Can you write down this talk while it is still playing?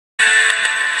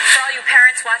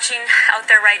parents watching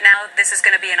out there right now, this is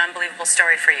going to be an unbelievable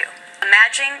story for you.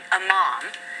 Imagine a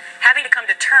mom having to come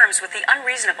to terms with the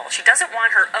unreasonable. She doesn't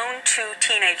want her own 2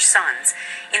 teenage sons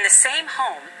in the same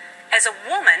home as a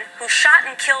woman who shot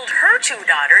and killed her 2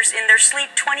 daughters in their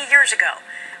sleep 20 years ago.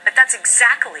 But that's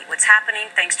exactly what's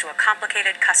happening thanks to a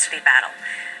complicated custody battle.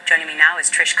 Joining me now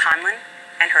is Trisha Conlon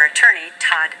and her attorney,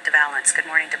 Todd DeVallance. Good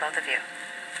morning to both of you.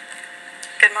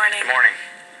 Good morning. Good morning.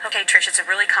 Okay, Trish, it's a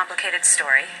really complicated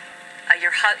story.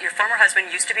 Your former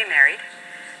husband used to be married.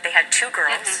 They had 2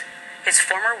 girls. His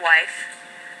former wife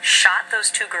shot those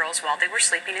 2 girls while they were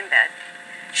sleeping in bed.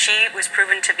 She was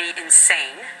proven to be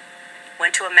insane,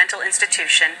 went to a mental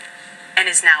institution, and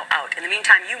is now out. In the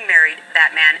meantime, you married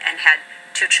that man and had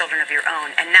 2 children of your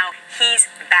own. And now he's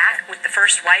back with the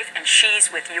first wife and she's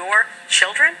with your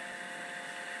children?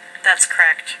 That's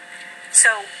correct.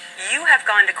 So you have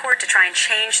gone to court to try and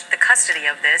change the custody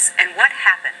of this, and what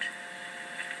happened?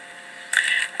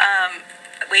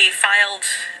 We filed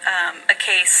a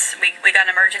case. We got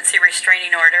an emergency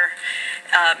restraining order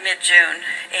mid-June,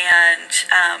 and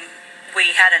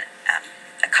we had an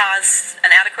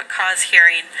adequate cause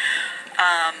hearing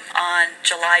on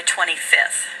July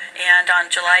 25th. And on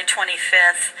July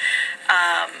 25th,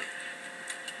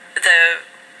 the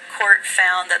court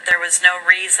found that there was no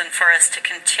reason for us to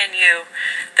continue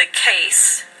the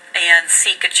case and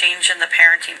seek a change in the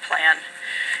parenting plan.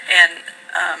 And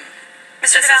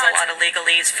this is a lot of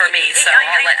legalese for me, so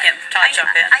I'll let Todd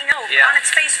jump in. I know, on its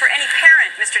face for any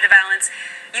parent, Mr. DeVallance,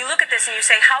 you look at this and you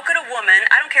say, how could a woman,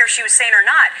 I don't care if she was sane or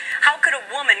not, how could a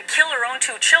woman kill her own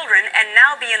 2 children and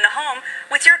now be in the home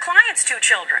with your client's 2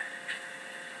 children?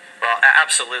 Well,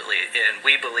 absolutely, and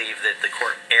we believe that the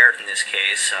court erred in this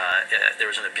case. There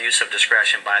was an abuse of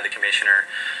discretion by the commissioner,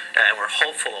 and we're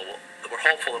hopeful that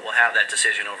we'll have that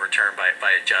decision overturned by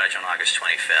a judge on August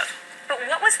 25th. But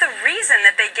what was the reason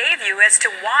that they gave you as to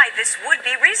why this would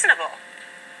be reasonable?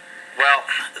 Well,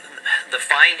 the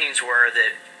findings were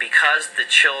that because the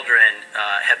children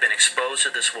have been exposed to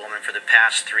this woman for the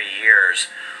past 3 years,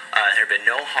 there had been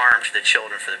no harm to the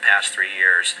children for the past 3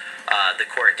 years. The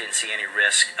court didn't see any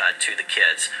risk to the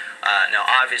kids. Now,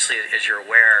 obviously, as you're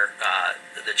aware,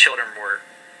 the children were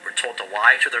told to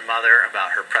lie to their mother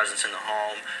about her presence in the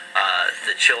home.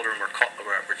 The children were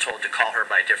told to call her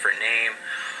by a different name.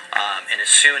 And as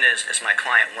soon as my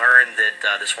client learned that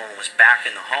this woman was back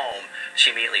in the home,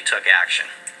 she immediately took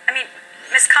action. I mean,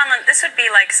 Ms. Conlon, this would be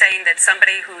like saying that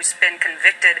somebody who's been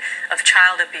convicted of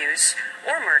child abuse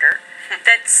or murder,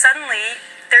 that suddenly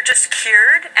they're just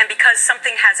cured, and because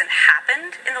something hasn't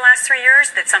happened in the last 3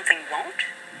 years, that something won't?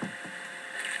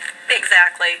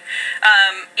 Exactly.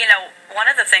 One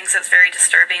of the things that's very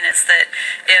disturbing is that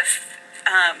if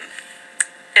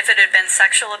it had been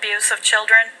sexual abuse of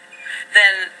children,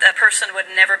 then a person would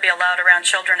never be allowed around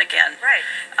children again. Right.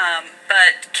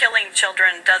 But killing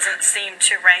children doesn't seem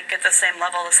to rank at the same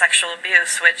level as sexual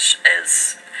abuse, which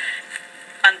is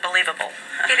unbelievable.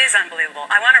 It is unbelievable.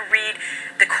 I want to read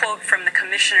the quote from the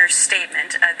commissioner's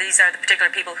statement. These are the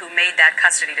particular people who made that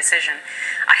custody decision.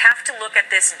 I have to look at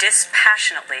this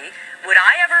dispassionately. Would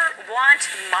I ever want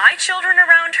my children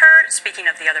around her? Speaking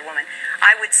of the other woman,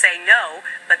 I would say no,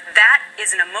 but that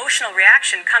is an emotional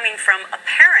reaction coming from a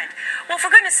parent. Well,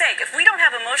 for goodness sake, if we don't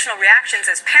have emotional reactions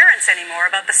as parents anymore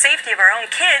about the safety of our own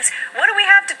kids, what do we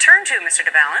have to turn to, Mr.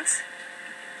 DeVallance?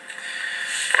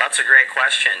 Well, that's a great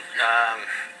question.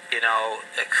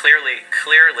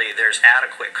 Clearly, there's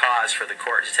adequate cause for the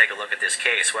court to take a look at this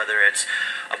case, whether it's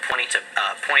appointing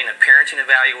a parenting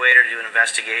evaluator to do an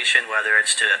investigation, whether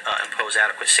it's to impose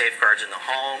adequate safeguards in the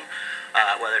home,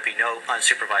 whether it be no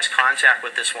unsupervised contact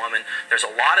with this woman. There's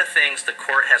a lot of things the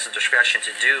court has the discretion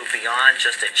to do beyond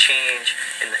just a change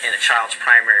in a child's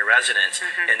primary residence.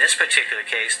 In this particular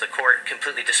case, the court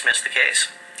completely dismissed the case.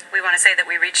 We want to say that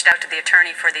we reached out to the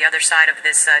attorney for the other side of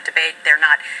this debate. They're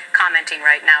not commenting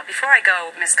right now. Before I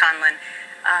go, Ms. Conlon,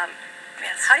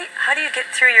 Yes. how do you get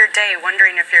through your day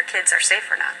wondering if your kids are safe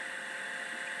or not?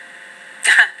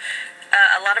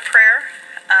 A lot of prayer,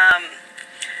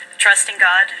 trusting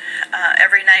God.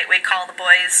 Every night we call the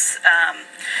boys,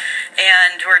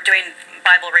 and we're doing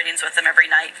Bible readings with them every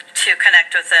night to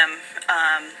connect with them,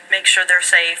 make sure they're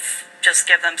safe, just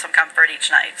give them some comfort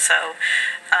each night. So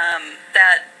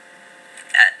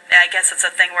I guess it's a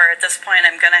thing where at this point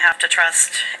I'm going to have to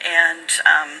trust and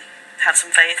have some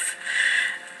faith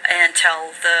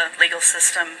until the legal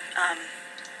system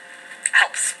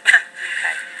helps.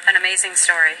 Okay. An amazing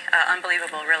story.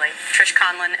 Unbelievable, really. Trish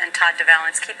Conlon and Todd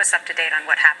DeVallance, keep us up to date on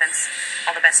what happens.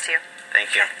 All the best to you.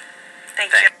 Thank you.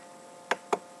 Thank you.